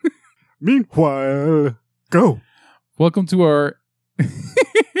Meanwhile, go. Welcome to our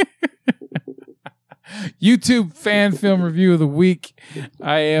YouTube fan film review of the week.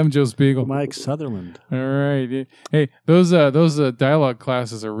 I am Joe Spiegel. Mike Sutherland. All right. Hey, those dialogue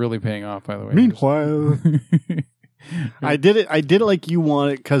classes are really paying off, by the way. Meanwhile, I did it like you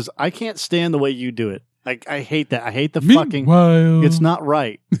want it because I can't stand the way you do it. I hate that. I hate the fucking. It's not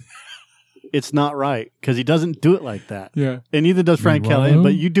right. It's not right because he doesn't do it like that. Yeah, and neither does Frank Callahan.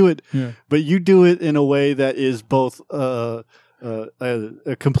 But you do it. Yeah. But you do it in a way that is both a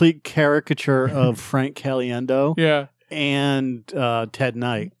complete caricature of Frank Caliendo. Yeah. And Ted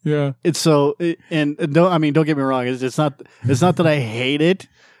Knight. Yeah. It's so and don't get me wrong. It's not that I hate it.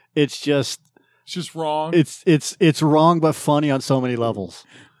 It's just wrong. It's wrong but funny on so many levels.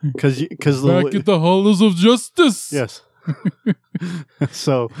 Because back at the halls of justice. Yes.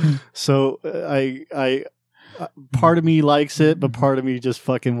 so I part of me likes it, but part of me just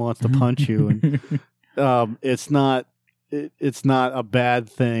fucking wants to punch you. And it's not a bad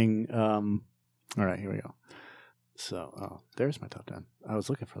thing. All right, here we go. So there's my top 10. I was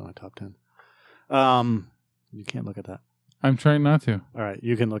looking for my top 10. You can't look at that. I'm trying not to. All right,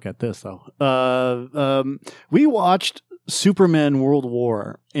 you can look at this though. We watched Supermen World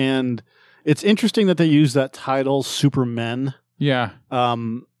War, and it's interesting that they use that title, Supermen. Yeah.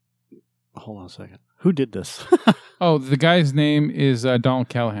 Hold on a second. Who did this? Oh, the guy's name is Donald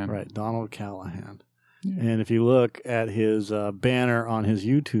Callahan. Right, Donald Callahan. Yeah. And if you look at his banner on his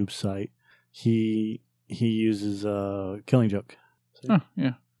YouTube site, he uses Killing Joke. See? Oh,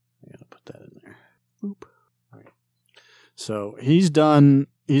 yeah. I gotta put that in there. Boop. All right. So he's done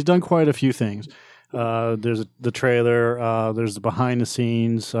quite a few things. There's the trailer. There's the behind the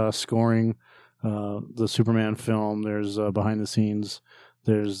scenes scoring the Superman film. There's behind the scenes.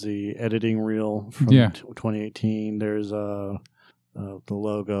 There's the editing reel from 2018. There's the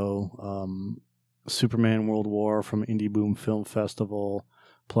logo. Superman World War from Indie Boom Film Festival.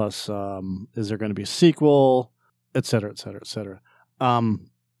 Plus, is there going to be a sequel, et cetera, et cetera, et cetera.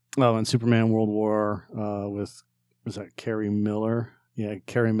 And Superman World War with, was that Carrie Miller? Yeah,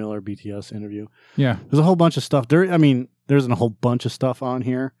 Carrie Miller BTS interview. Yeah. There's a whole bunch of stuff. There's a whole bunch of stuff on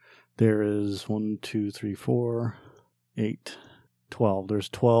here. There is 1, 2, 3, 4, 8, 12. There's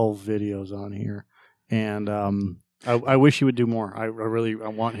 12 videos on here. And I wish he would do more. I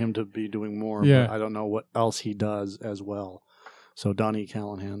want him to be doing more. Yeah. But I don't know what else he does as well. So Donnie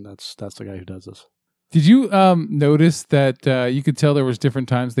Callahan, that's the guy who does this. Did you notice that you could tell there was different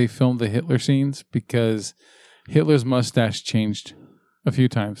times they filmed the Hitler scenes because Hitler's mustache changed a few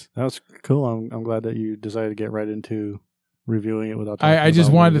times? That was cool. I'm glad that you decided to get right into reviewing it without. I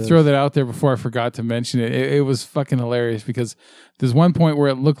just wanted to throw that out there before I forgot to mention it. It was fucking hilarious because there's one point where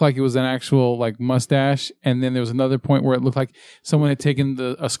it looked like it was an actual like mustache, and then there was another point where it looked like someone had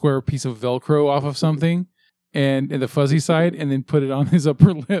taken a square piece of Velcro off of something and the fuzzy side, and then put it on his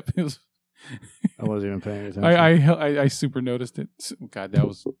upper lip. It was. I wasn't even paying attention. I super noticed it. God, that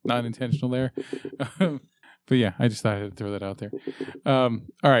was not intentional there. But yeah, I just thought I had to throw that out there. All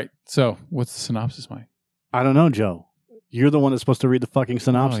right. So what's the synopsis, Mike? I don't know, Joe. You're the one that's supposed to read the fucking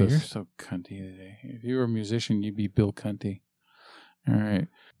synopsis. Oh, you're so cunty today. If you were a musician, you'd be Bill Cunty. All right.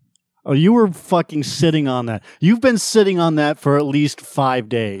 Oh, you were fucking sitting on that. You've been sitting on that for at least 5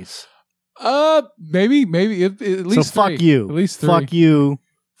 days. Maybe at least so 3. Fuck you. At least 3.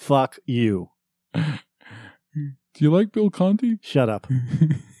 Fuck you. Do you like Bill Conti? Shut up.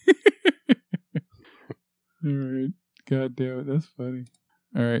 All right. God damn it. That's funny.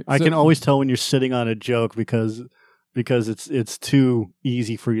 All right. I can always tell when you're sitting on a joke because it's too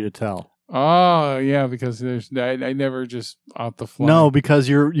easy for you to tell. Oh, yeah, because I never just off the fly. No, because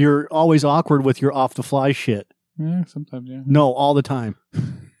you're always awkward with your off the fly shit. Yeah, sometimes, yeah. No, all the time.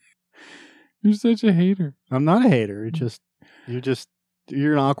 You're such a hater. I'm not a hater.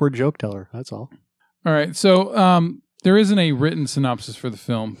 You're an awkward joke teller. That's all. All right. So there isn't a written synopsis for the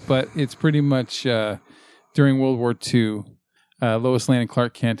film, but it's pretty much during World War II, Lois Lane and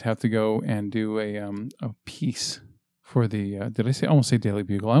Clark Kent have to go and do a piece for the, did I almost say Daily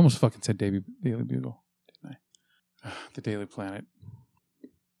Bugle? I almost fucking said Daily Bugle, didn't I? The Daily Planet.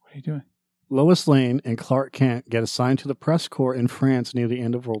 What are you doing? Lois Lane and Clark Kent get assigned to the press corps in France near the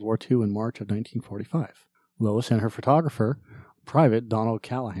end of World War II in March of 1945. Lois and her photographer, Private Donald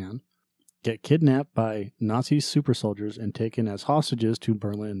Callahan, get kidnapped by Nazi super soldiers and taken as hostages to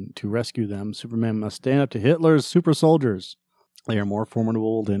Berlin. To rescue them, Superman must stand up to Hitler's super soldiers. They are more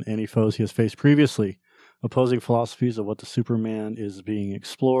formidable than any foes he has faced previously. Opposing philosophies of what the Superman is being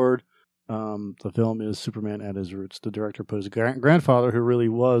explored. The film is Superman at his roots. The director put his grandfather, who really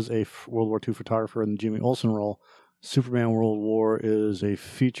was a World War II photographer in the Jimmy Olsen role, Superman World War is a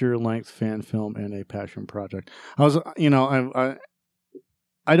feature-length fan film and a passion project. I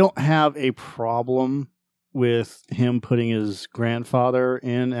don't have a problem with him putting his grandfather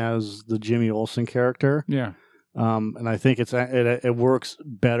in as the Jimmy Olsen character. Yeah. And I think it works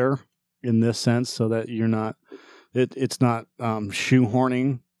better in this sense, so that you're not it's not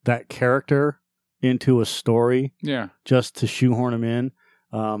shoehorning that character into a story. Yeah. Just to shoehorn him in.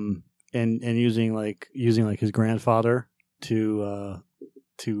 And using his grandfather to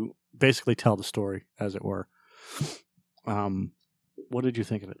basically tell the story, as it were. What did you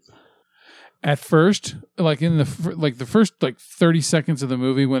think of it? At first, like in the first 30 seconds of the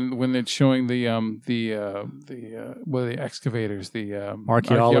movie, when it's showing the what are the excavators, the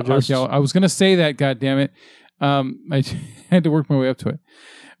archaeologists. I was going to say that. God damn it! I had to work my way up to it.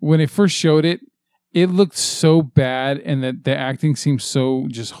 When it first showed it, it looked so bad, and that the acting seemed so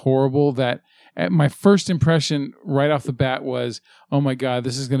just horrible that my first impression right off the bat was, oh my God,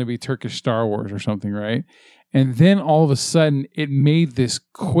 this is going to be Turkish Star Wars or something, right? And then all of a sudden it made this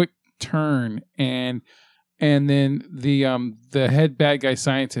quick turn, and then the head bad guy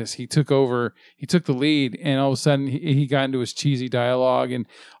scientist, he took the lead, and all of a sudden he got into his cheesy dialogue, and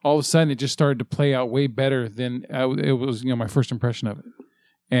all of a sudden it just started to play out way better than it was, my first impression of it.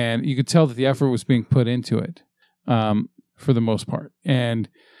 And you could tell that the effort was being put into it, for the most part. And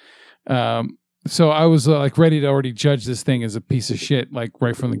so I was ready to already judge this thing as a piece of shit, like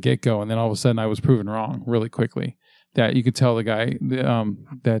right from the get-go. And then all of a sudden I was proven wrong really quickly. That you could tell the guy,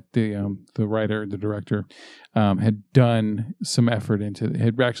 that the writer, the director, had done some effort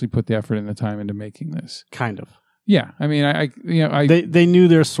had actually put the effort and the time into making this. Kind of. Yeah, I mean, they knew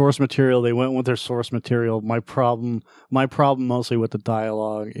their source material. They went with their source material. My problem mostly with the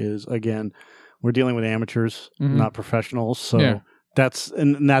dialogue is, again, we're dealing with amateurs, not professionals. So that's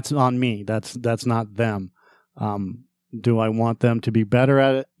on me. That's not them. Do I want them to be better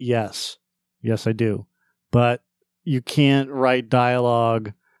at it? Yes, I do. But you can't write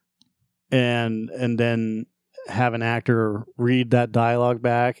dialogue and then have an actor read that dialogue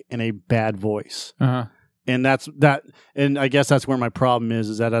back in a bad voice. Uh-huh. And and I guess that's where my problem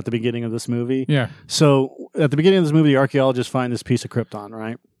is that at the beginning of this movie. Yeah. So at the beginning of this movie, the archaeologists find this piece of Krypton,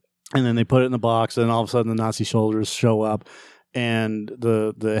 right? And then they put it in the box, and all of a sudden the Nazi soldiers show up, and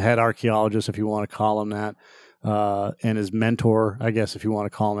the head archaeologist, if you want to call him that, and his mentor, I guess if you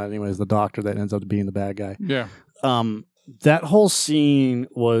want to call him that anyways, the doctor that ends up being the bad guy. Yeah. That whole scene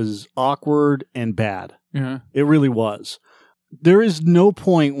was awkward and bad. Yeah. It really was. There is no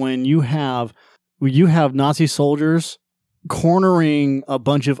point when you have Nazi soldiers cornering a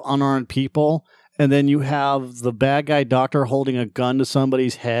bunch of unarmed people, and then you have the bad guy doctor holding a gun to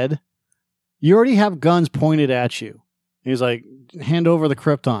somebody's head. You already have guns pointed at you. He's like, hand over the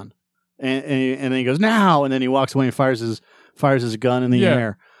Krypton. And then he goes, now! And then he walks away and fires his gun in the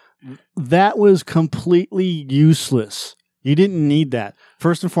air. That was completely useless. You didn't need that.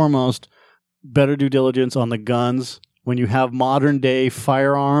 First and foremost, better due diligence on the guns. When you have modern day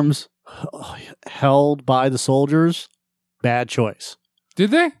firearms held by the soldiers, bad choice. Did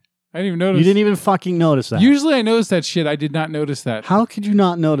they? I didn't even notice. You didn't even fucking notice that. Usually I notice that shit. I did not notice that. How could you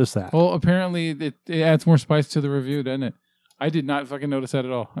not notice that? Well, apparently it adds more spice to the review, doesn't it? I did not fucking notice that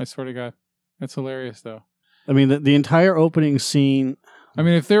at all. I swear to God. That's hilarious, though. I mean, the entire opening scene... I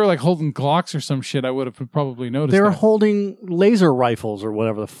mean, if they were like holding Glocks or some shit, I would have probably noticed. They were holding laser rifles or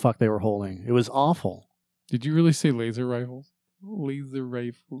whatever the fuck they were holding. It was awful. Did you really say laser rifles? Laser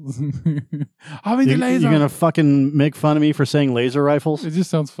rifles. I mean, the laser. You're going to fucking make fun of me for saying laser rifles? It just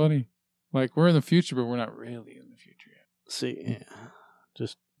sounds funny. Like, we're in the future, but we're not really in the future yet. See,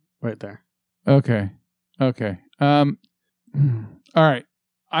 just right there. Okay. All right.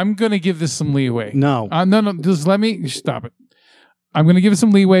 I'm going to give this some leeway. No. No, just let me stop it. I'm going to give it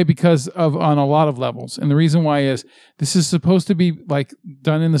some leeway because on a lot of levels. And the reason why is this is supposed to be like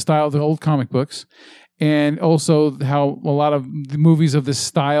done in the style of the old comic books. And also how a lot of the movies of this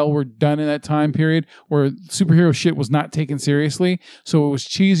style were done in that time period where superhero shit was not taken seriously. So it was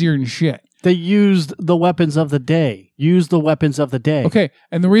cheesier and shit. They used the weapons of the day. Okay.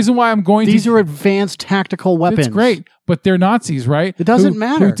 And the reason why I'm going These are advanced tactical weapons. It's great. But they're Nazis, right? It doesn't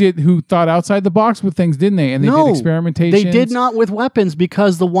matter. Who thought outside the box with things, didn't they? And they did experimentation. They did not with weapons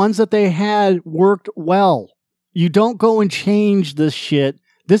because the ones that they had worked well. You don't go and change this shit.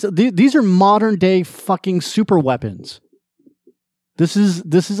 These are modern day fucking super weapons. This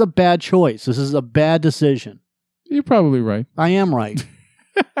is a bad choice. This is a bad decision. You're probably right. I am right.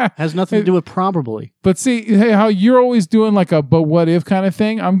 Has nothing to do with probably. But see, hey, how you're always doing like a but what if kind of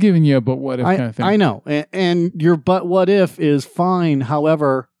thing? I'm giving you a but what if kind of thing. I know. And your but what if is fine.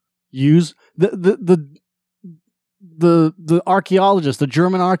 However, use the the archaeologist, the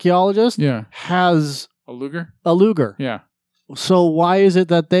German archaeologist, has a Luger. A Luger. Yeah. So why is it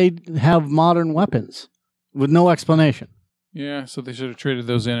that they have modern weapons with no explanation? Yeah, so they should have traded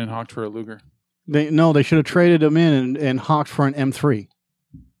those in and hawked for a Luger. They should have traded them in and hawked for an M3,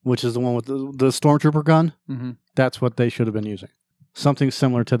 which is the one with the stormtrooper gun. Mm-hmm. That's what they should have been using. Something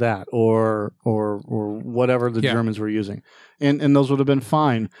similar to that, or whatever the Germans were using, and those would have been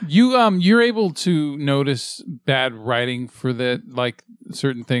fine. You're able to notice bad writing for like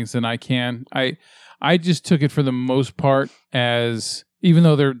certain things than I can. I just took it for the most part as, even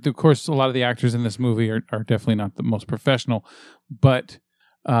though of course a lot of the actors in this movie are definitely not the most professional, but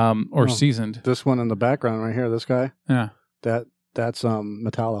seasoned. This one in the background right here, this guy. Yeah. That's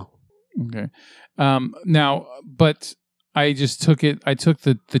Metallo. Okay. Now, but I just took it. I took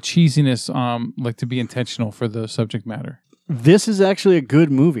the cheesiness, like, to be intentional for the subject matter. This is actually a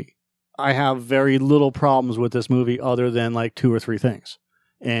good movie. I have very little problems with this movie, other than like 2 or 3 things,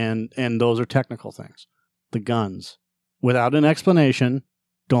 and those are technical things. The guns, without an explanation,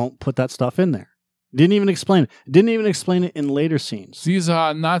 don't put that stuff in there. Didn't even explain it. Didn't even explain it in later scenes. These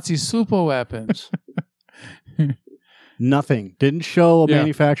are Nazi super weapons. Nothing. Didn't show a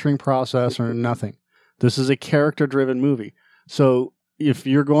manufacturing process or nothing. This is a character-driven movie. So if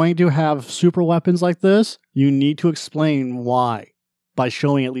you're going to have super weapons like this, you need to explain why by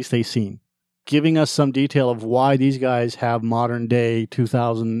showing at least a scene. Giving us some detail of why these guys have modern-day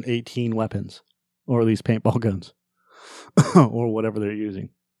 2018 weapons. Or at least paintball guns. Or whatever they're using.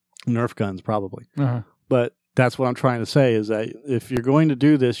 Nerf guns, probably. Uh-huh. But that's what I'm trying to say, is that if you're going to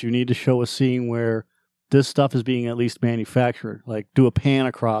do this, you need to show a scene where this stuff is being at least manufactured. Like, do a pan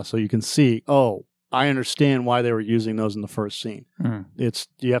across so you can see, oh, I understand why they were using those in the first scene.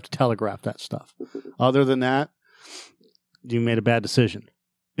 You have to telegraph that stuff. Other than that, you made a bad decision.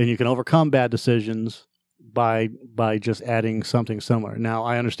 And you can overcome bad decisions by just adding something similar. Now,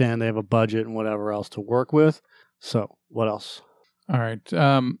 I understand they have a budget and whatever else to work with. So, what else? All right.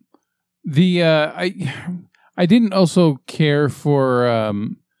 I didn't also care for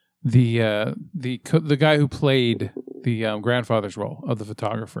the guy who played the grandfather's role of the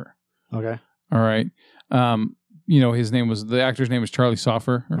photographer. Okay. All right. The actor's name was Charlie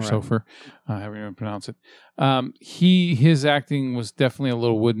Sofer, or Sofer, however you want to pronounce it. His acting was definitely a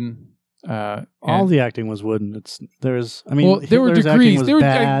little wooden. All the acting was wooden. There were degrees.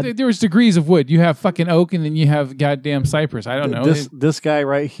 There was degrees of wood. You have fucking oak, and then you have goddamn cypress. I don't know. This guy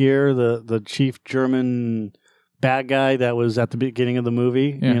right here, the chief German bad guy that was at the beginning of the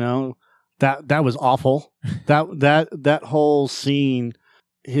movie. Yeah. That was awful. that whole scene.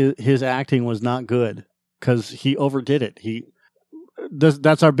 His acting was not good because he overdid it.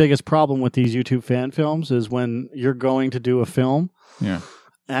 That's our biggest problem with these YouTube fan films, is when you're going to do a film,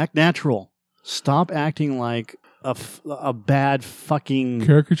 act natural. Stop acting like a bad fucking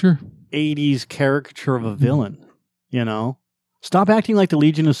caricature, 80s caricature of a villain. Stop acting like the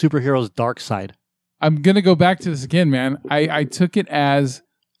Legion of Superheroes dark side. I'm gonna go back to this again, man. I took it as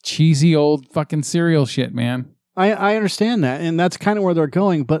cheesy old fucking serial shit, man. I understand that, and that's kind of where they're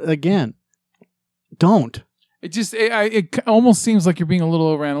going. But again, don't. It almost seems like you're being a little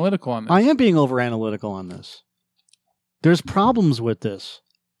over analytical on this. I am being over analytical on this. There's problems with this.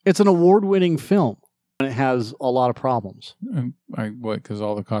 It's an award-winning film, and it has a lot of problems. What? Because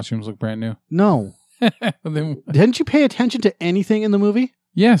all the costumes look brand new? No. Didn't you pay attention to anything in the movie?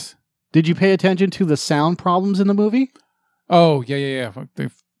 Yes. Did you pay attention to the sound problems in the movie? Oh, yeah.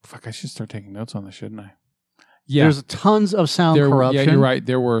 Fuck, I should start taking notes on this, shouldn't I? Yeah. There's tons of sound corruption. Yeah, you're right.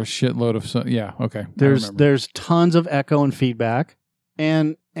 There were a shitload of... okay. There's tons of echo and feedback.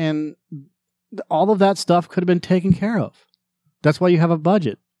 And all of that stuff could have been taken care of. That's why you have a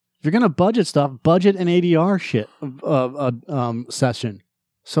budget. If you're going to budget stuff, budget an ADR session.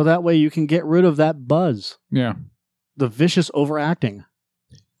 So that way you can get rid of that buzz. Yeah. The vicious overacting.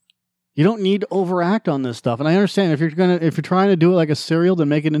 You don't need to overact on this stuff. And I understand if you're trying to do it like a serial, then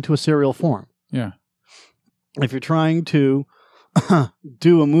make it into a serial form. Yeah. If you're trying to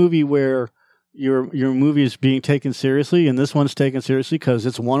do a movie where your movie is being taken seriously, and this one's taken seriously because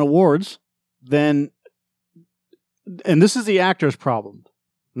it's won awards, then, and this is the actor's problem,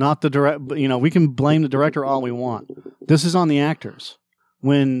 not the direct. We can blame the director all we want. This is on the actors.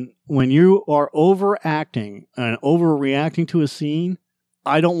 When you are overacting and overreacting to a scene,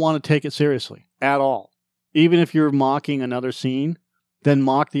 I don't want to take it seriously at all. Even if you're mocking another scene, then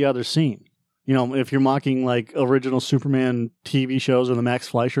mock the other scene. If you're mocking like original Superman TV shows or the Max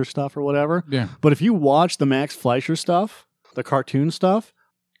Fleischer stuff or whatever. Yeah. But if you watch the Max Fleischer stuff, the cartoon stuff,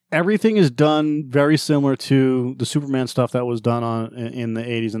 everything is done very similar to the Superman stuff that was done in the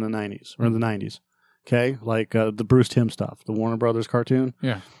 80s and the 90s or the 90s. Okay, like the Bruce Timm stuff, the Warner Brothers cartoon.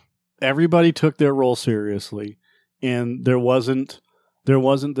 Yeah. Everybody took their role seriously, and there wasn't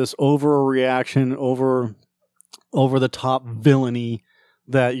this overreaction, over the top villainy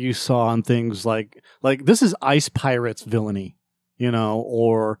that you saw in things like this is Ice Pirates villainy,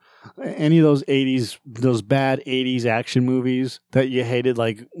 or any of those bad 80s action movies that you hated,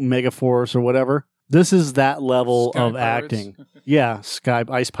 like Megaforce or whatever. This is that level Sky of Pirates. acting. Yeah,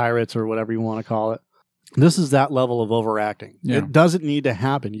 Ice Pirates or whatever you want to call it. This is that level of overacting. Yeah. It doesn't need to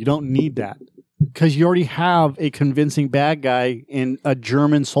happen. You don't need that because you already have a convincing bad guy in a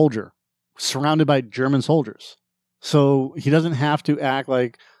German soldier surrounded by German soldiers. So he doesn't have to act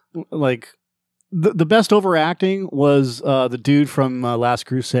like the best overacting was the dude from Last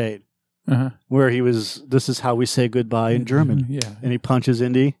Crusade, where he was, "This is how we say goodbye in German." Yeah. And he punches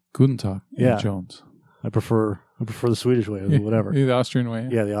Indy. Guten Tag, Yeah. Jones. I prefer the Swedish way or whatever. The Austrian way.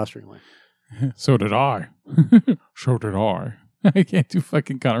 Yeah, the Austrian way. So did I. So did I. I can't do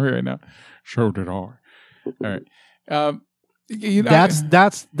fucking Connery right now. So did I. All right.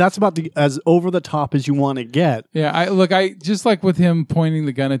 That's about as over the top as you want to get. Yeah, I just like with him pointing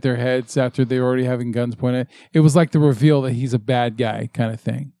the gun at their heads after they were already having guns pointed. It was like the reveal that he's a bad guy kind of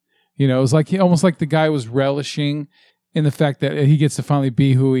thing. It was like almost like the guy was relishing in the fact that he gets to finally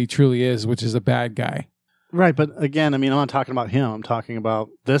be who he truly is, which is a bad guy. Right, but again, I'm not talking about him. I'm talking about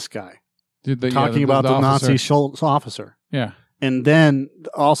this guy. Talking about the Nazi officer. Yeah. And then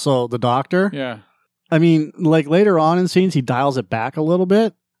also the doctor. Yeah. I mean, like later on in scenes, he dials it back a little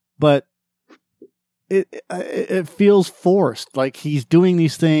bit, but it feels forced. Like he's doing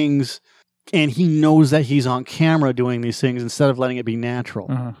these things and he knows that he's on camera doing these things instead of letting it be natural.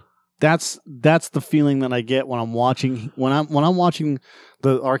 Uh-huh. That's the feeling that I get when I'm watching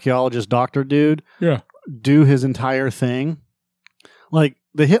the archaeologist doctor dude do his entire thing. Like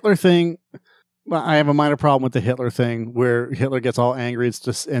the Hitler thing, I have a minor problem with the Hitler thing where Hitler gets all angry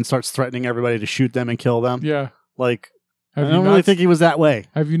and starts threatening everybody to shoot them and kill them. Yeah. Like, I don't really think he was that way.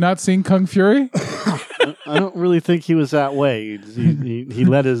 Have you not seen Kung Fury? I don't really think he was that way. He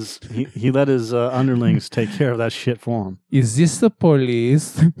let his underlings take care of that shit for him. Is this the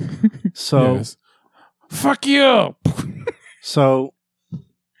police? So, yes. Fuck you. So,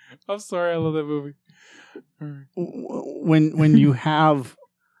 I'm sorry, I love that movie. When you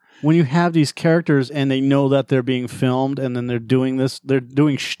have these characters and they know that they're being filmed and then they're doing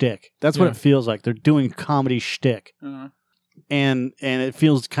shtick. That's what it feels like. They're doing comedy shtick. Uh-huh. And it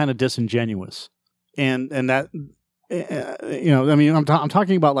feels kind of disingenuous. And that, I'm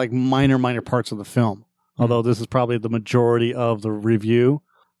talking about like minor parts of the film, although this is probably the majority of the review.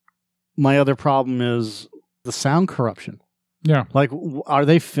 My other problem is the sound corruption. Yeah. Like, are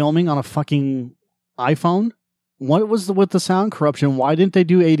they filming on a fucking iPhone? What was with the sound corruption? Why didn't they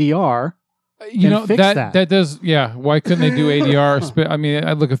do ADR? Fix that does. Yeah. Why couldn't they do ADR? I mean,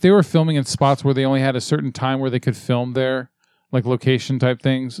 look, if they were filming in spots where they only had a certain time where they could film there, like location type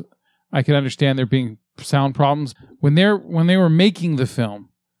things, I could understand there being sound problems. When they were making the film,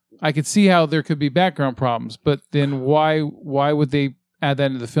 I could see how there could be background problems. But then why would they add that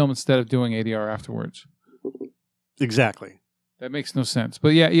into the film instead of doing ADR afterwards? Exactly. That makes no sense. But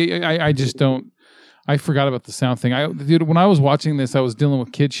yeah, I just don't. I forgot about the sound thing. Dude, when I was watching this, I was dealing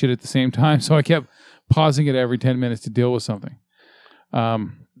with kid shit at the same time, so I kept pausing it every 10 minutes to deal with something.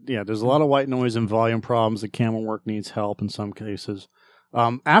 There's a lot of white noise and volume problems. The camera work needs help in some cases.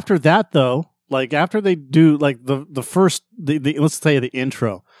 After that, though, like after they do like the first, let's say the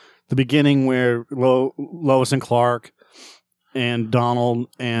intro, the beginning where Lois and Clark and Donald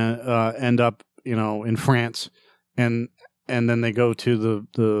end up, in France, and then they go to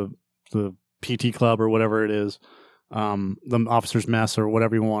the PT club or whatever it is, the officer's mess or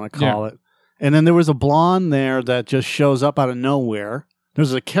whatever you want to call it. And then there was a blonde there that just shows up out of nowhere.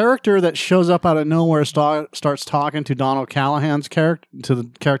 There's a character that shows up out of nowhere, starts talking to Donald Callahan's character, to the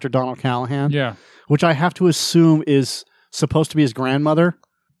character Donald Callahan. Yeah. Which I have to assume is supposed to be his grandmother.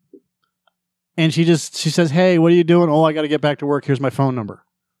 And she says, "Hey, what are you doing?" "Oh, I got to get back to work. Here's my phone number."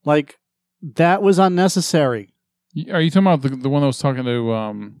 Like, that was unnecessary. Are you talking about the one that was talking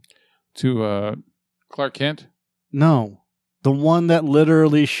to Clark Kent? No. The one that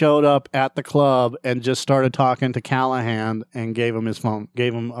literally showed up at the club and just started talking to Callahan and gave him his phone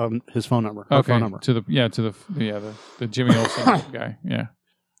number. Okay. Phone number. To the Jimmy Olsen guy. Yeah.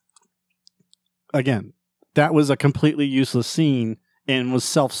 Again, that was a completely useless scene and was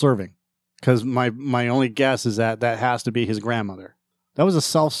self-serving. Because my only guess is that has to be his grandmother. That was a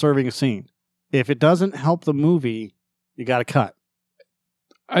self-serving scene. If it doesn't help the movie, you got to cut.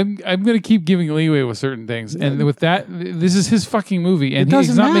 I'm going to keep giving leeway with certain things. And with that, this is his fucking movie. And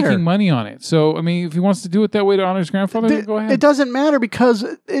he's not making money on it. So, I mean, if he wants to do it that way to honor his grandfather, then go ahead. It doesn't matter because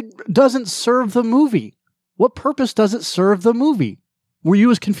it doesn't serve the movie. What purpose does it serve the movie? Were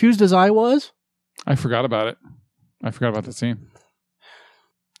you as confused as I was? I forgot about it. I forgot about that scene.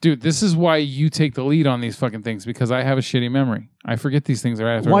 Dude, this is why you take the lead on these fucking things, because I have a shitty memory. I forget these things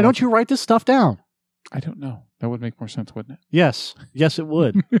right after. Why don't you write this stuff down? I don't know. That would make more sense, wouldn't it? Yes. Yes, it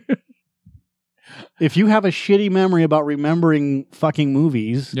would. If you have a shitty memory about remembering fucking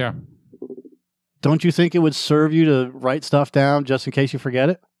movies, yeah, don't you think it would serve you to write stuff down just in case you forget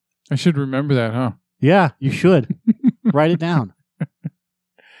it? I should remember that, huh? Yeah, you should. Write it down.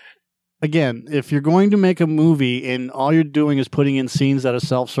 Again, if you're going to make a movie and all you're doing is putting in scenes that are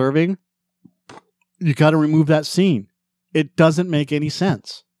self-serving, you got to remove that scene. It doesn't make any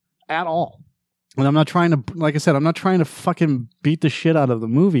sense at all. And I'm not trying to, like I said, I'm not trying to fucking beat the shit out of the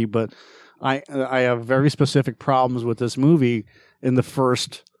movie, but I have very specific problems with this movie in the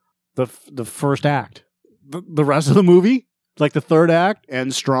first act. The rest of the movie, like the third act,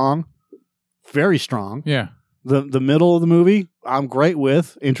 ends strong, very strong. Yeah. The middle of the movie, I'm great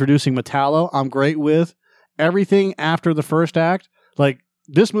with. Introducing Metallo, I'm great with. Everything after the first act, like,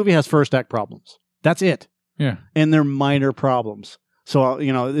 this movie has first act problems. That's it. Yeah. And they're minor problems. So,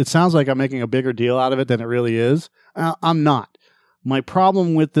 it sounds like I'm making a bigger deal out of it than it really is. I'm not. My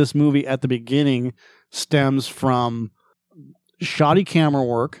problem with this movie at the beginning stems from shoddy camera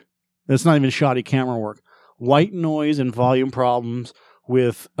work. It's not even shoddy camera work. White noise and volume problems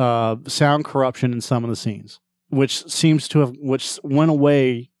with sound corruption in some of the scenes, which went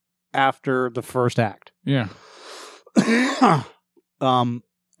away after the first act. Yeah.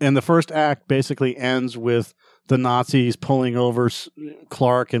 And the first act basically ends with the Nazis pulling over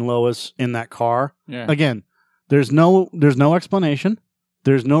Clark and Lois in that car. Yeah. Again, there's no explanation.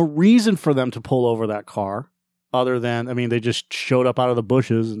 There's no reason for them to pull over that car other than, they just showed up out of the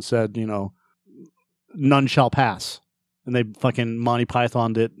bushes and said, none shall pass. And they fucking Monty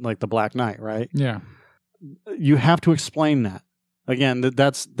Pythoned it like the Black Knight, right? Yeah. You have to explain that. Again,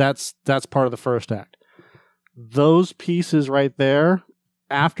 that's part of the first act. Those pieces right there,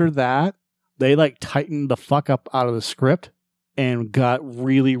 after that, they like tightened the fuck up out of the script and got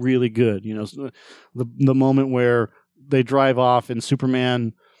really, really good. The moment where they drive off and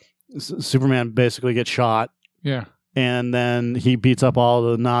Superman basically gets shot. Yeah. And then he beats up all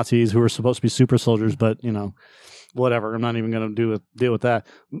the Nazis who are supposed to be super soldiers, but, whatever. I'm not even going to deal with that.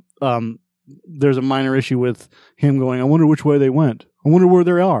 There's a minor issue with him going, I wonder which way they went. I wonder where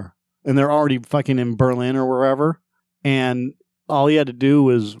they are. And they're already fucking in Berlin or wherever. And all he had to do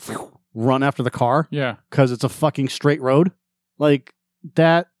was run after the car. Yeah. Because it's a fucking straight road. Like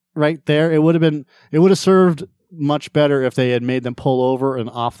that right there. It would have served much better if they had made them pull over and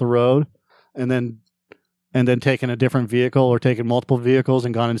off the road and then taken a different vehicle or taken multiple vehicles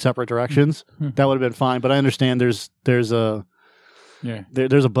and gone in separate directions. That would have been fine. But I understand there's a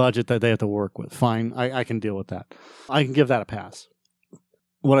budget that they have to work with. Fine. I can deal with that. I can give that a pass.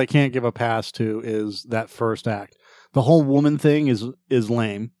 What I can't give a pass to is that first act. The whole woman thing is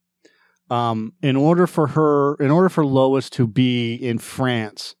lame. In order for Lois to be in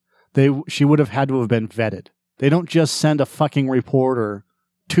France, she would have had to have been vetted. They don't just send a fucking reporter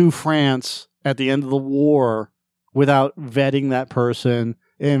to France at the end of the war without vetting that person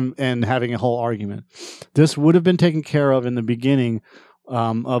and having a whole argument. This would have been taken care of in the beginning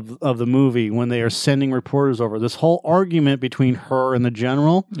of the movie when they are sending reporters over. This whole argument between her and the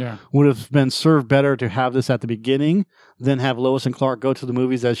general would have been served better to have this at the beginning than have Lois and Clark go to the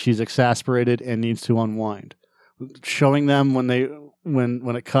movies as she's exasperated and needs to unwind. Showing them when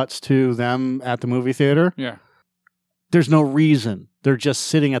it cuts to them at the movie theater. Yeah. There's no reason. They're just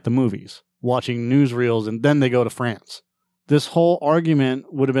sitting at the movies watching newsreels and then they go to France. This whole argument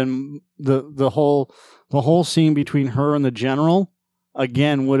would have been the whole scene between her and the general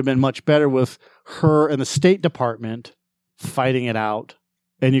again would have been much better with her and the State Department fighting it out.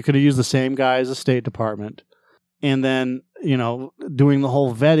 And you could have used the same guy as the State Department. And then, doing the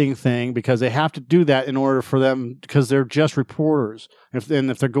whole vetting thing because they have to do that in order for them, because they're just reporters. If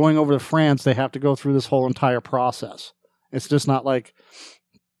they're going over to France, they have to go through this whole entire process. It's just not like,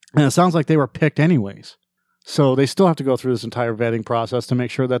 and it sounds like they were picked anyways. So they still have to go through this entire vetting process to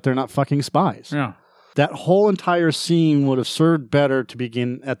make sure that they're not fucking spies. Yeah. That whole entire scene would have served better to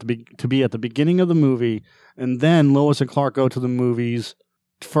be at the beginning of the movie, and then Lois and Clark go to the movies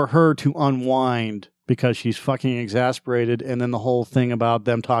for her to unwind because she's fucking exasperated, and then the whole thing about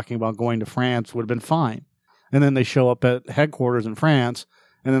them talking about going to France would have been fine. And then they show up at headquarters in France,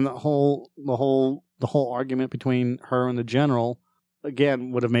 and then the whole argument between her and the general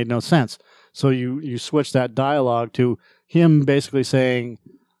again, would have made no sense. So you switch that dialogue to him basically saying,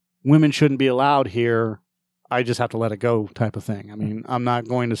 women shouldn't be allowed here. I just have to let it go type of thing. I mean, I'm not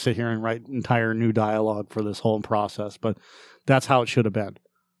going to sit here and write entire new dialogue for this whole process, but that's how it should have been.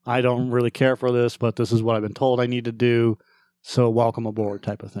 I don't really care for this, but this is what I've been told I need to do. So welcome aboard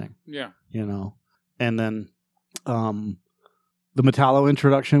type of thing. Yeah. You know, and then the Metallo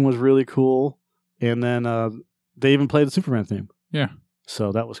introduction was really cool. And then they even played the Superman theme. Yeah.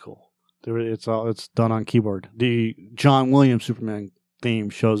 So that was cool. It's done on keyboard. The John Williams Superman theme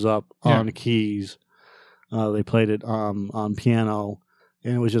shows up on the keys. They played it on piano,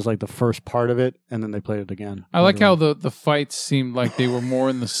 and it was just like the first part of it, and then they played it again. I like how the fights seemed like they were more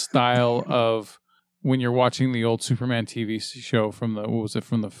in the style of when you're watching the old Superman TV show from the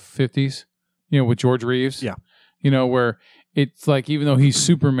 50s, with George Reeves. Yeah. Where it's like, even though he's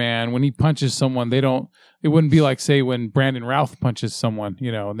Superman, when he punches someone, it wouldn't be like, say, when Brandon Routh punches someone,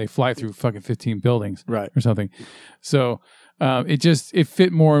 and they fly through fucking 15 buildings right, or something. So it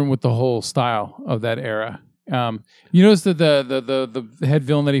fit more in with the whole style of that era. You notice that the head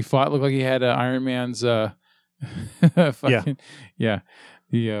villain that he fought looked like he had Iron Man's fucking,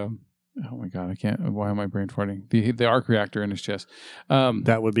 oh my God, I can't, why am I brain farting? The arc reactor in his chest.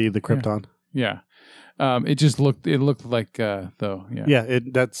 That would be the Krypton. Yeah. It looked like though. Yeah. Yeah,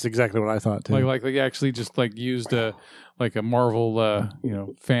 that's exactly what I thought too. Like they actually just like used a Marvel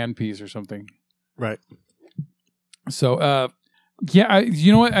fan piece or something. Right. So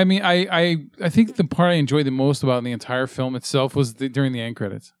you know what? I mean, I think the part I enjoyed the most about the entire film itself was during the end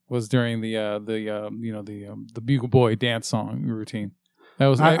credits. Was during the Bugle Boy dance song routine. That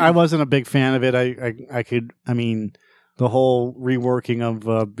was I wasn't a big fan of it. I mean, the whole reworking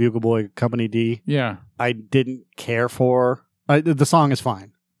of Bugle Boy Company D. Yeah. I didn't care for. The song is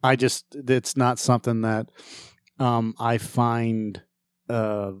fine. It's not something that I find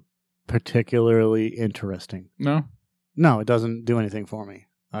particularly interesting. No, it doesn't do anything for me.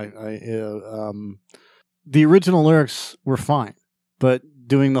 The original lyrics were fine, but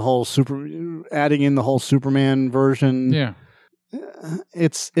doing the whole adding in the whole Superman version. Yeah.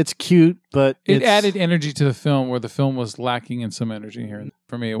 It's cute, but it added energy to the film where the film was lacking in some energy here.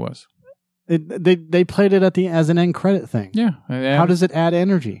 For me, it was. They played it as an end credit thing. Yeah. How does it add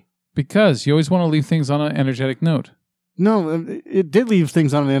energy? Because you always want to leave things on an energetic note. No, it did leave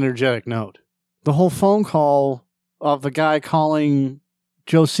things on an energetic note. The whole phone call of the guy calling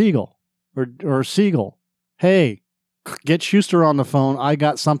Joe Siegel or Siegel. Hey, get Schuster on the phone. I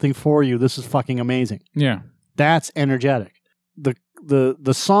got something for you. This is fucking amazing. Yeah. That's energetic.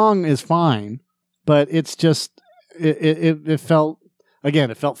 The song is fine, but it's just it felt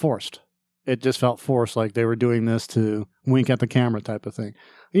forced. It just felt forced, like they were doing this to wink at the camera type of thing.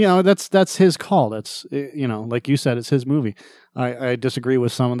 That's his call. That's like you said, it's his movie. I disagree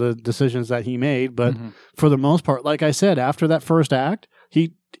with some of the decisions that he made, but for the most part, like I said, after that first act,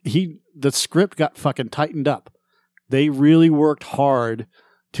 the script got fucking tightened up. They really worked hard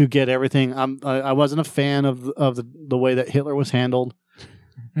to get everything. I wasn't a fan of the way that Hitler was handled.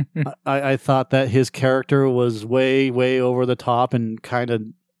 I thought that his character was way, way over the top and kind of.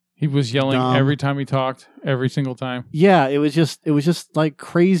 He was yelling every time he talked, every single time. Yeah, it was just like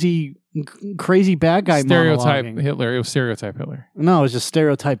crazy bad guy. Stereotype monologuing. Hitler. It was stereotype Hitler. No, it was just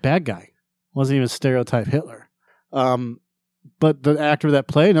stereotype bad guy. It wasn't even stereotype Hitler. But the actor that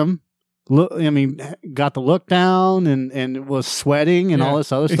played him. Got the look down and was sweating and all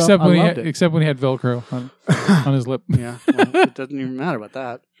this other stuff. Except when he had Velcro on his lip. Yeah, well, it doesn't even matter about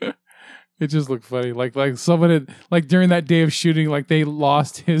that. It just looked funny. Like someone had, like during that day of shooting, like they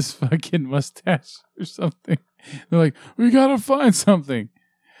lost his fucking mustache or something. They're like, we gotta find something.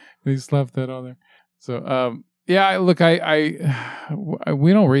 They slapped that on there. So yeah, look,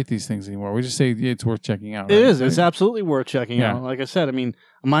 we don't rate these things anymore. We just say it's worth checking out. Right? It is. It's absolutely worth checking out. Like I said, I mean,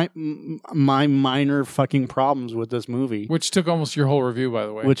 my minor fucking problems with this movie, which took almost your whole review, by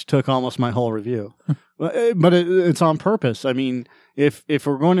the way. Which took almost my whole review, but it's on purpose. I mean, if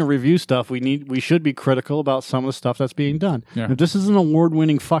we're going to review stuff, we should be critical about some of the stuff that's being done. Yeah. If this is an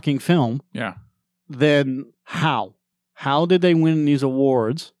award-winning fucking film, then how did they win these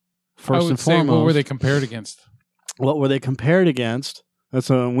awards? First and foremost, what were they compared against? What were they compared against?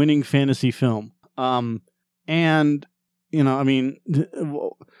 That's a winning fantasy film. And, I mean,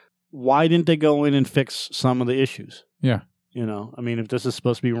 why didn't they go in and fix some of the issues? Yeah. I mean, if this is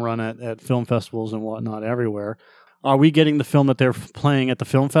supposed to be run at film festivals and whatnot everywhere, are we getting the film that they're playing at the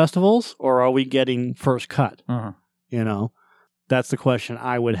film festivals, or are we getting first cut? That's the question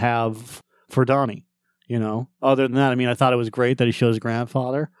I would have for Donnie. Other than that, I mean, I thought it was great that he showed his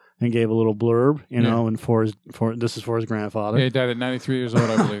grandfather. and gave a little blurb, you know, and this is for his grandfather. Yeah, he died at 93 years old,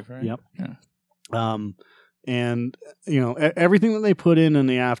 I believe, right? Yep. Yeah. And, you know, everything that they put in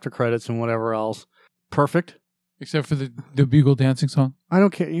the after credits and whatever else, perfect. Except for the Bugle dancing song. I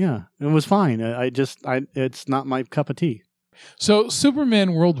don't care. Yeah, it was fine. It's not my cup of tea. So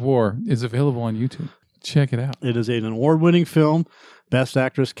Superman World War is available on YouTube. Check it out. It is an award-winning film. Best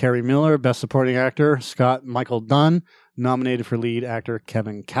actress, Carrie Miller. Best supporting actor, Scott Michael Dunn. Nominated for lead actor,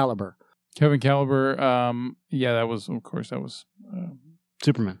 Kevin Caliber. Kevin Caliber, that was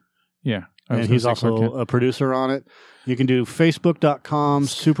Superman. Yeah. And he's also a producer on it. You can do facebook.com,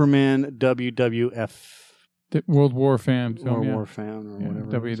 Superman WWF. World War fan film. World War fan or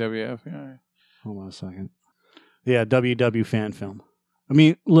whatever. WWF, yeah. Hold on a second. Yeah, WW fan film. I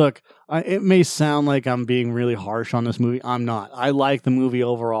mean, look, it may sound like I'm being really harsh on this movie. I'm not. I like the movie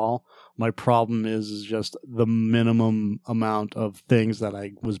overall. My problem is just the minimum amount of things that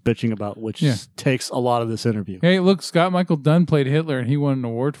I was bitching about, which takes a lot of this interview. Hey, look, Scott Michael Dunn played Hitler, and he won an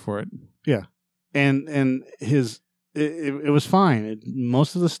award for it. Yeah, and it was fine.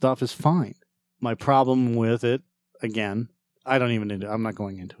 Most of the stuff is fine. My problem with it, again, I'm not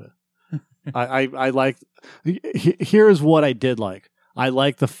going into it. I like. Here's what I did like. I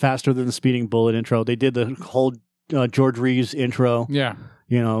like the faster than the speeding bullet intro. They did the whole George Reeves intro. Yeah.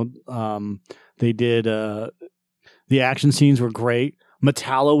 You know, they did, the action scenes were great.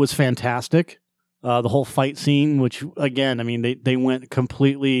 Metallo was fantastic. The whole fight scene, which again, I mean, they went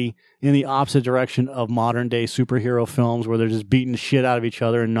completely in the opposite direction of modern day superhero films where they're just beating the shit out of each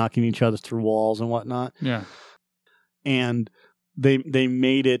other and knocking each other through walls and whatnot. Yeah. And they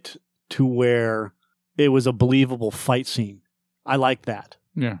made it to where it was a believable fight scene. I like that.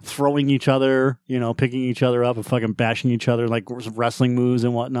 Yeah. Throwing each other, you know, picking each other up and fucking bashing each other like wrestling moves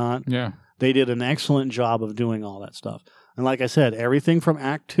and whatnot. Yeah. They did an excellent job of doing all that stuff. And like I said, everything from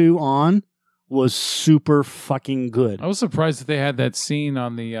Act 2 on was super fucking good. I was surprised that they had that scene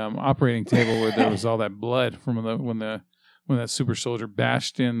on the operating table where there was all that blood from when that super soldier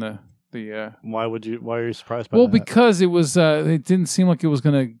bashed in the Why are you surprised by that? Well, because it was it didn't seem like it was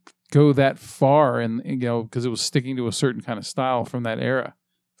going to go that far, and you know, because it was sticking to a certain kind of style from that era.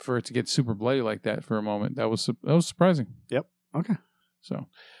 For it to get super bloody like that for a moment, that was surprising. Yep. Okay. So,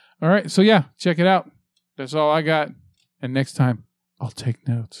 all right. So yeah, check it out. That's all I got. And next time, I'll take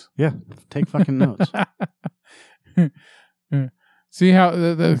notes. Yeah, take fucking notes. See how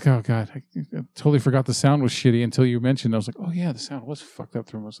oh god, I totally forgot the sound was shitty until you mentioned. I was like, oh yeah, the sound was fucked up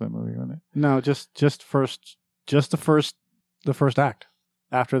through most of that movie, wasn't it? No, just the first act.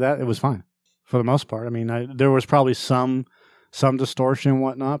 After that, it was fine for the most part. I mean, there was probably some distortion and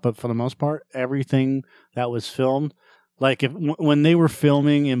whatnot, but for the most part, everything that was filmed, like when they were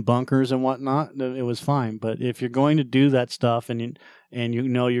filming in bunkers and whatnot, it was fine. But if you're going to do that stuff and you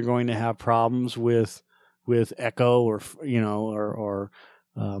know you're going to have problems with echo or you know or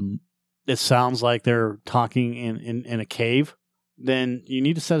it sounds like they're talking in a cave, then you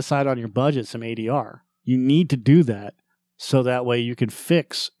need to set aside on your budget some ADR. You need to do that so that way you can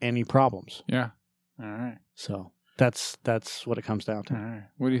fix any problems. Yeah. All right. So. That's what it comes down to. All right.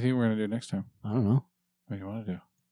 What do you think we're going to do next time? I don't know. What do you want to do?